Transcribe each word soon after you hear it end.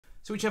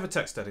So whichever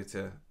text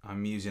editor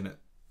I'm using at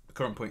the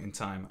current point in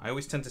time, I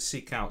always tend to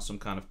seek out some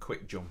kind of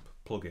quick jump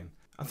plugin.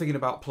 I'm thinking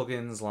about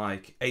plugins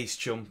like Ace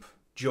Jump,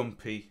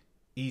 Jumpy,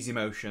 Easy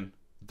Motion,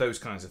 those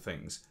kinds of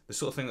things. The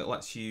sort of thing that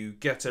lets you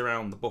get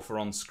around the buffer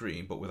on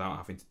screen but without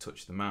having to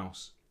touch the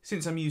mouse.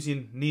 Since I'm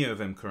using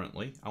Neovim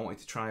currently, I wanted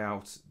to try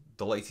out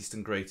the latest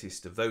and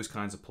greatest of those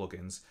kinds of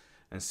plugins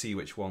and see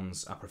which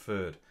ones I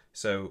preferred.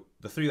 So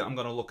the three that I'm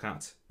going to look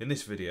at in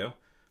this video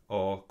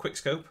are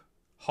Quickscope,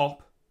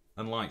 Hop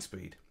and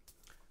Lightspeed.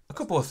 A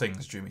couple of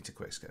things drew me to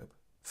Quickscope.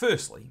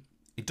 Firstly,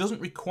 it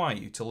doesn't require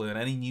you to learn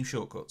any new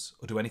shortcuts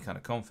or do any kind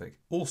of config.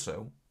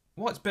 Also,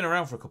 while it's been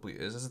around for a couple of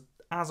years,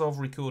 as of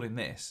recording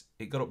this,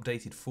 it got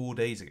updated 4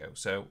 days ago,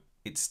 so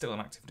it's still an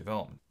active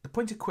development. The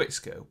point of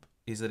Quickscope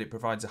is that it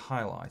provides a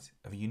highlight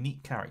of a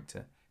unique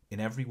character in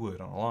every word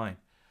on a line.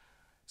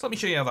 So let me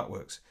show you how that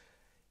works.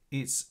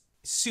 It's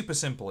super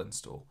simple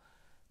install.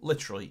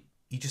 Literally,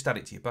 you just add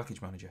it to your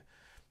package manager.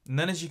 And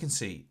then as you can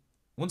see,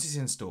 once it's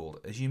installed,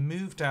 as you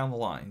move down the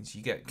lines,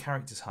 you get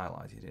characters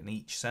highlighted in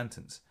each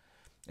sentence.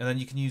 And then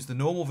you can use the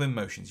normal Vim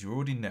motions you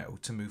already know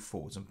to move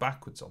forwards and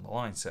backwards on the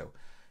line. So,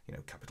 you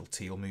know, capital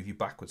T will move you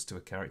backwards to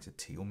a character,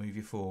 T will move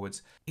you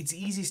forwards. It's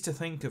easiest to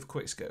think of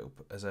Quickscope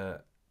as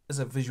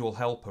a visual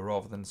helper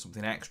rather than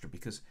something extra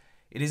because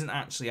it isn't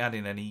actually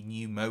adding any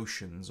new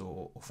motions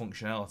or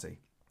functionality.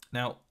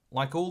 Now,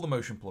 like all the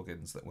motion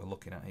plugins that we're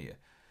looking at here,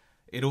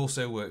 it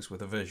also works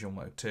with a visual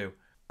mode too.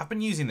 I've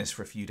been using this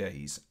for a few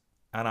days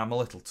and I'm a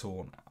little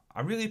torn.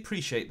 I really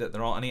appreciate that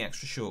there aren't any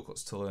extra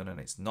shortcuts to learn and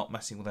it's not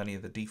messing with any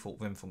of the default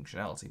Vim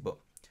functionality, but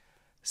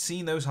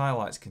seeing those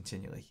highlights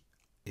continually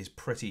is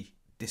pretty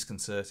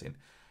disconcerting.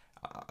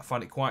 I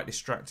find it quite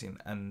distracting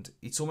and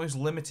it's almost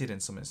limited in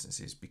some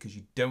instances because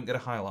you don't get a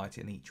highlight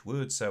in each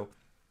word, so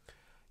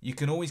you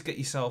can always get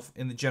yourself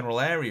in the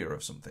general area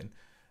of something,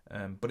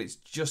 but it's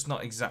just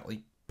not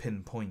exactly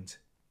pinpoint.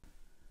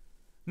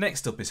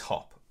 Next up is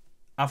Hop.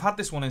 I've had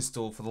this one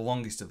installed for the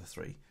longest of the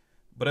three,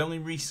 but only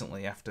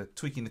recently, after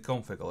tweaking the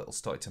config a little,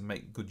 started to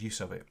make good use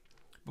of it.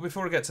 But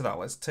before I get to that,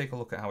 let's take a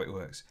look at how it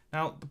works.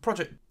 Now, the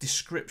project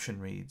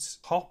description reads,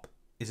 Hop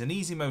is an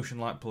easy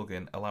motion-like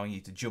plugin allowing you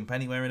to jump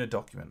anywhere in a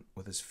document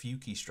with as few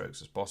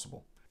keystrokes as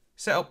possible.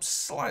 Setup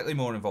slightly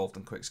more involved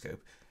than Quickscope.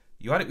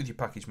 You add it with your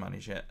package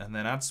manager and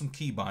then add some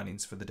key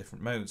bindings for the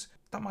different modes.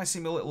 That might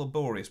seem a little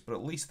laborious, but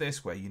at least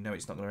this way you know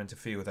it's not going to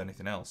interfere with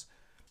anything else.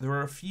 There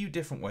are a few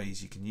different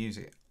ways you can use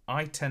it.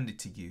 I tended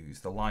to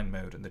use the line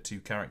mode and the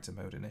 2-character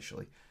mode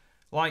initially.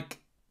 Like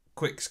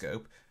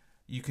Quickscope,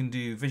 you can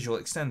do visual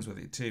extends with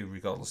it too,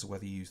 regardless of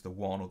whether you use the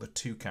 1 or the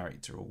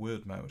 2-character or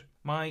word mode.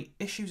 My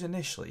issues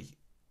initially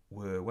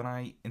were when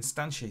I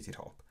instantiated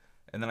Hop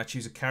and then I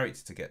choose a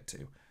character to get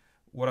to,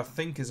 what I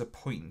think is a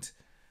point,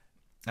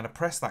 and I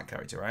press that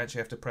character, I actually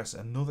have to press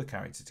another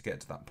character to get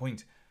to that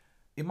point.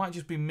 It might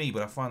just be me,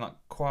 but I find that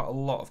quite a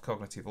lot of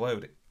cognitive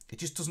load. It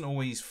just doesn't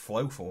always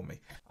flow for me.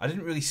 I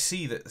didn't really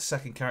see that the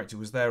second character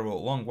was there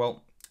all along.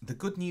 Well, the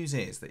good news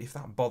is that if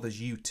that bothers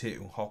you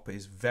too, Hop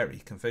is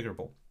very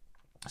configurable.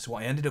 So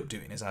what I ended up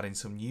doing is adding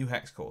some new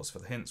hex cores for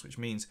the hints, which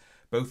means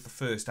both the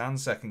first and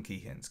second key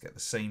hints get the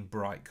same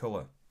bright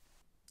colour.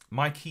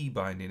 My key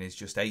binding is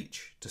just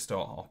H to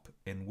start Hop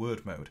in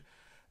word mode,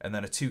 and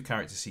then a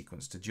 2-character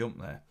sequence to jump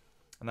there.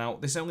 Now,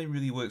 this only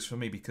really works for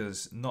me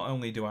because not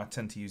only do I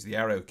tend to use the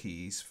arrow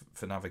keys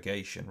for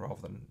navigation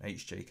rather than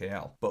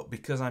HJKL, but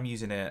because I'm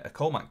using a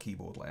Colmac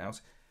keyboard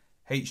layout,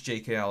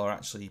 HJKL are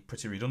actually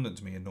pretty redundant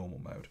to me in normal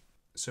mode.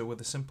 So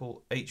with a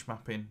simple H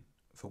mapping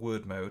for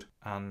word mode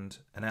and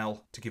an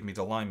L to give me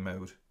the line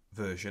mode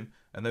version,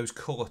 and those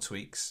colour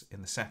tweaks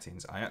in the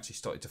settings, I actually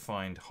started to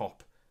find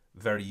Hop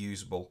very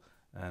usable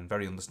and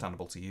very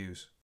understandable to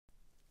use.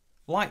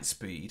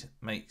 Lightspeed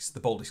makes the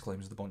boldest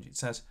claims of the bunch. It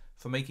says,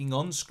 for making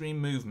on-screen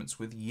movements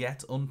with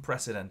yet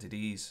unprecedented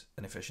ease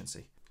and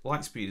efficiency.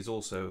 Lightspeed is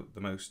also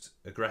the most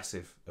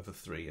aggressive of the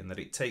three in that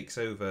it takes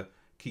over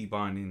key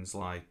bindings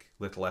like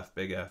little f,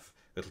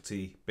 little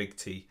t, big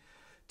T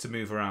to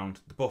move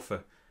around the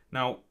buffer.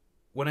 Now,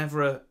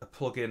 whenever a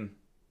plugin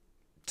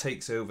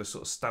takes over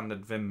sort of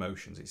standard Vim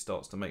motions, it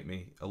starts to make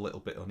me a little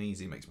bit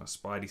uneasy, makes my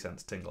spidey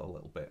sense tingle a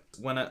little bit.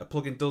 When a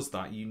plugin does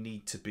that, you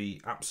need to be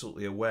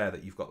absolutely aware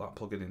that you've got that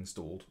plugin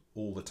installed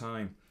all the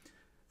time.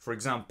 For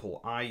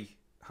example, I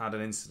had an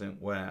incident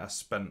where I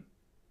spent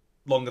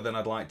longer than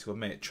I'd like to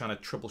admit trying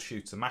to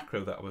troubleshoot a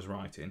macro that I was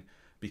writing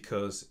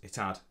because it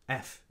had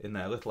F in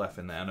there, little f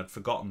in there, and I'd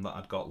forgotten that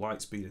I'd got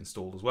Lightspeed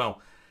installed as well.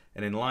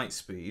 And in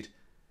Lightspeed,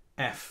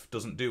 F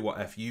doesn't do what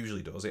F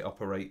usually does, it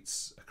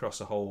operates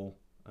across a whole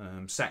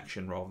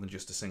section rather than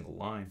just a single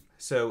line.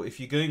 So if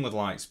you're going with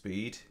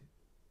Lightspeed,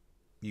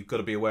 you've got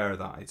to be aware of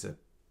that. It's a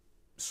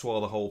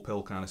swallow the whole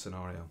pill kind of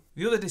scenario.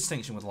 The other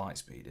distinction with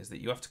Lightspeed is that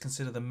you have to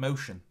consider the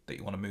motion that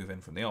you want to move in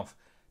from the off.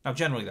 Now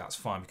generally that's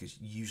fine because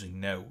you usually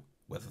know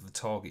whether the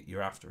target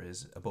you're after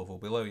is above or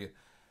below you.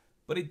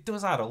 But it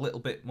does add a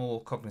little bit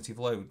more cognitive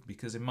load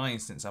because in my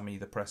instance I'm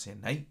either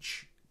pressing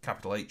H,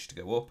 capital H to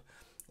go up,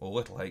 or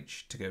little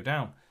h to go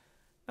down.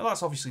 Now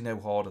that's obviously no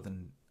harder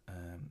than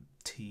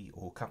T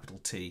or capital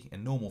T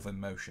in normal Vim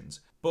motions,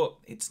 but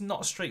it's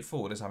not as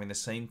straightforward as having the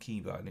same key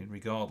binding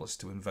regardless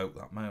to invoke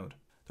that mode.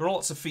 There are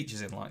lots of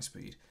features in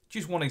Lightspeed.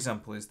 Just one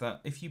example is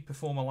that if you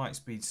perform a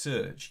Lightspeed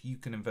search, you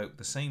can invoke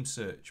the same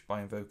search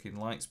by invoking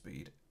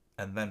Lightspeed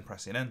and then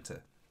pressing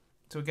enter.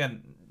 So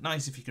again,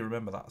 nice if you can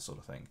remember that sort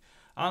of thing.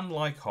 And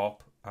like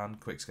hop and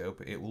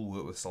quickscope, it will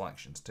work with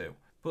selections too.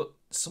 But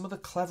some of the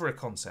cleverer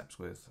concepts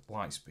with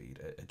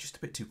Lightspeed are just a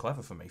bit too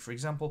clever for me. For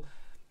example,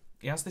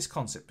 it has this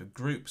concept of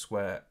groups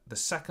where the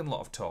second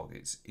lot of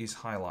targets is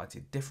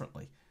highlighted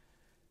differently.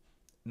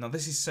 Now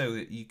this is so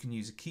that you can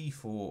use a key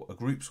for a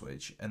group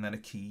switch and then a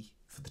key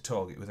for the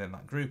target within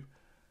that group.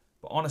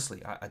 But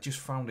honestly, I just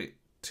found it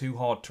too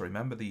hard to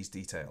remember these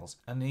details.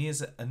 And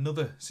here's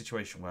another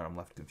situation where I'm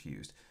left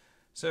confused.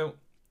 So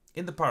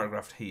in the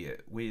paragraph here,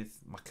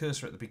 with my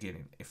cursor at the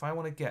beginning, if I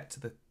want to get to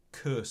the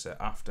cursor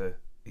after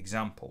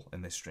example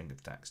in this string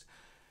of text,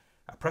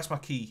 I press my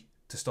key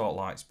to start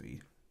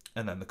Lightspeed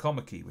and then the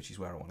comma key, which is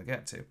where I want to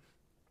get to.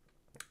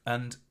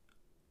 And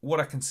what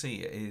I can see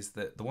is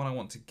that the one I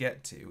want to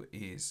get to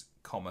is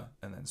comma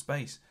and then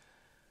space.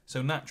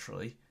 So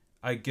naturally,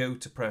 I go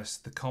to press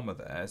the comma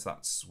there as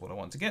that's what I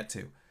want to get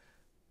to.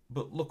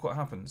 But look what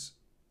happens.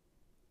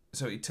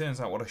 So it turns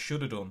out what I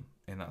should have done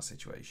in that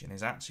situation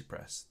is actually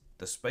press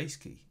the space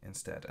key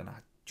instead, and I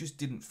just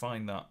didn't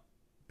find that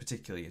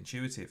particularly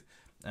intuitive.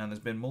 And there's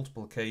been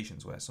multiple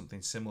occasions where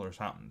something similar has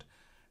happened,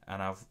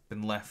 and I've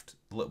been left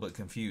a little bit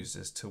confused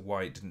as to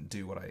why it didn't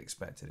do what I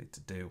expected it to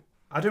do.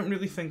 I don't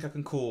really think I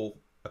can call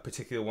a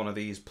particular one of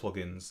these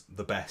plugins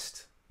the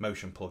best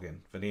motion plugin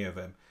for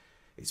Neovim.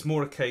 It's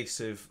more a case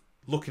of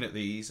looking at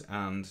these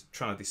and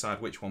trying to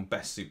decide which one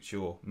best suits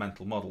your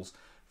mental models.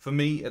 For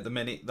me, at the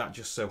minute, that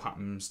just so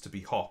happens to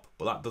be hop,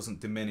 but that doesn't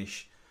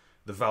diminish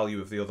the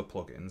value of the other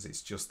plugins.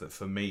 It's just that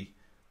for me,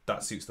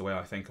 that suits the way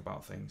I think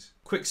about things.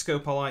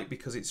 Quickscope I like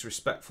because it's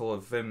respectful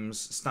of Vim's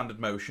standard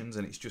motions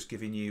and it's just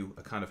giving you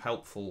a kind of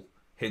helpful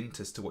hint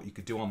as to what you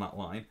could do on that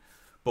line.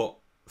 But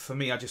for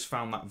me, I just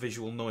found that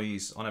visual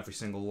noise on every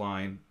single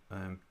line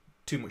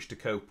too much to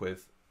cope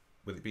with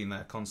it being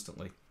there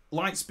constantly.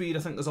 Lightspeed, I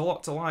think there's a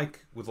lot to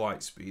like with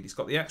Lightspeed. It's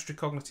got the extra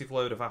cognitive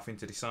load of having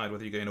to decide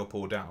whether you're going up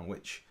or down,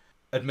 which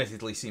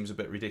admittedly seems a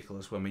bit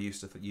ridiculous when we're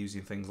used to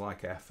using things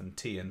like F and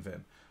T in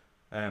Vim.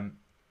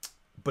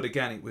 But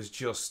again, it was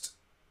just,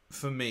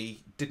 for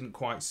me, didn't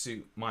quite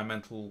suit my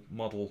mental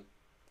model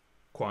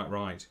quite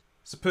right.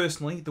 So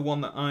personally, the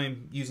one that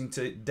I'm using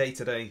day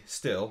to day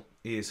still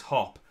is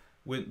hop.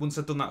 Once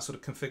I've done that sort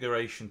of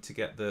configuration to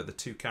get the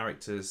two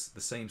characters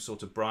the same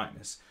sort of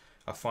brightness,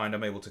 I find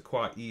I'm able to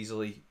quite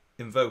easily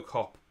invoke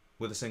hop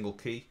with a single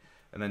key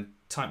and then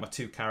type my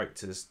two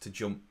characters to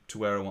jump to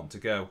where I want to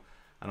go.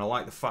 And I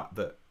like the fact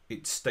that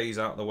it stays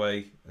out of the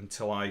way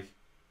until I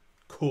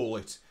call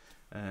it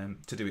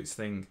to do its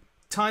thing.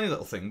 Tiny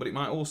little thing, but it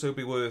might also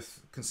be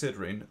worth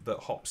considering that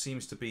hop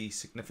seems to be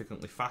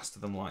significantly faster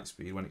than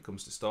Lightspeed when it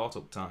comes to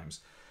startup times.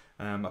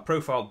 I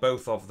profiled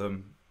both of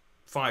them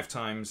 5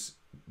 times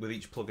with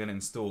each plugin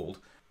installed.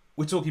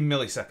 We're talking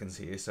milliseconds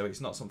here, so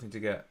it's not something to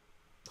get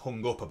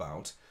hung up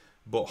about,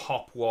 but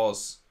hop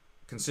was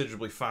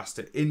considerably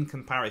faster in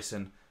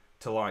comparison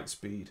to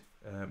Lightspeed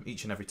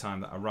each and every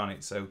time that I ran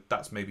it, so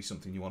that's maybe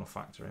something you want to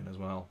factor in as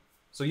well.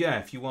 So yeah,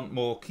 if you want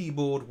more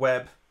keyboard,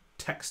 web,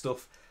 tech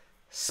stuff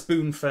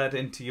spoon-fed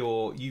into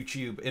your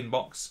YouTube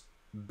inbox,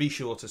 be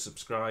sure to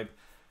subscribe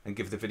and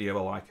give the video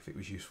a like if it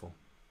was useful.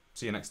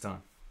 See you next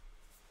time.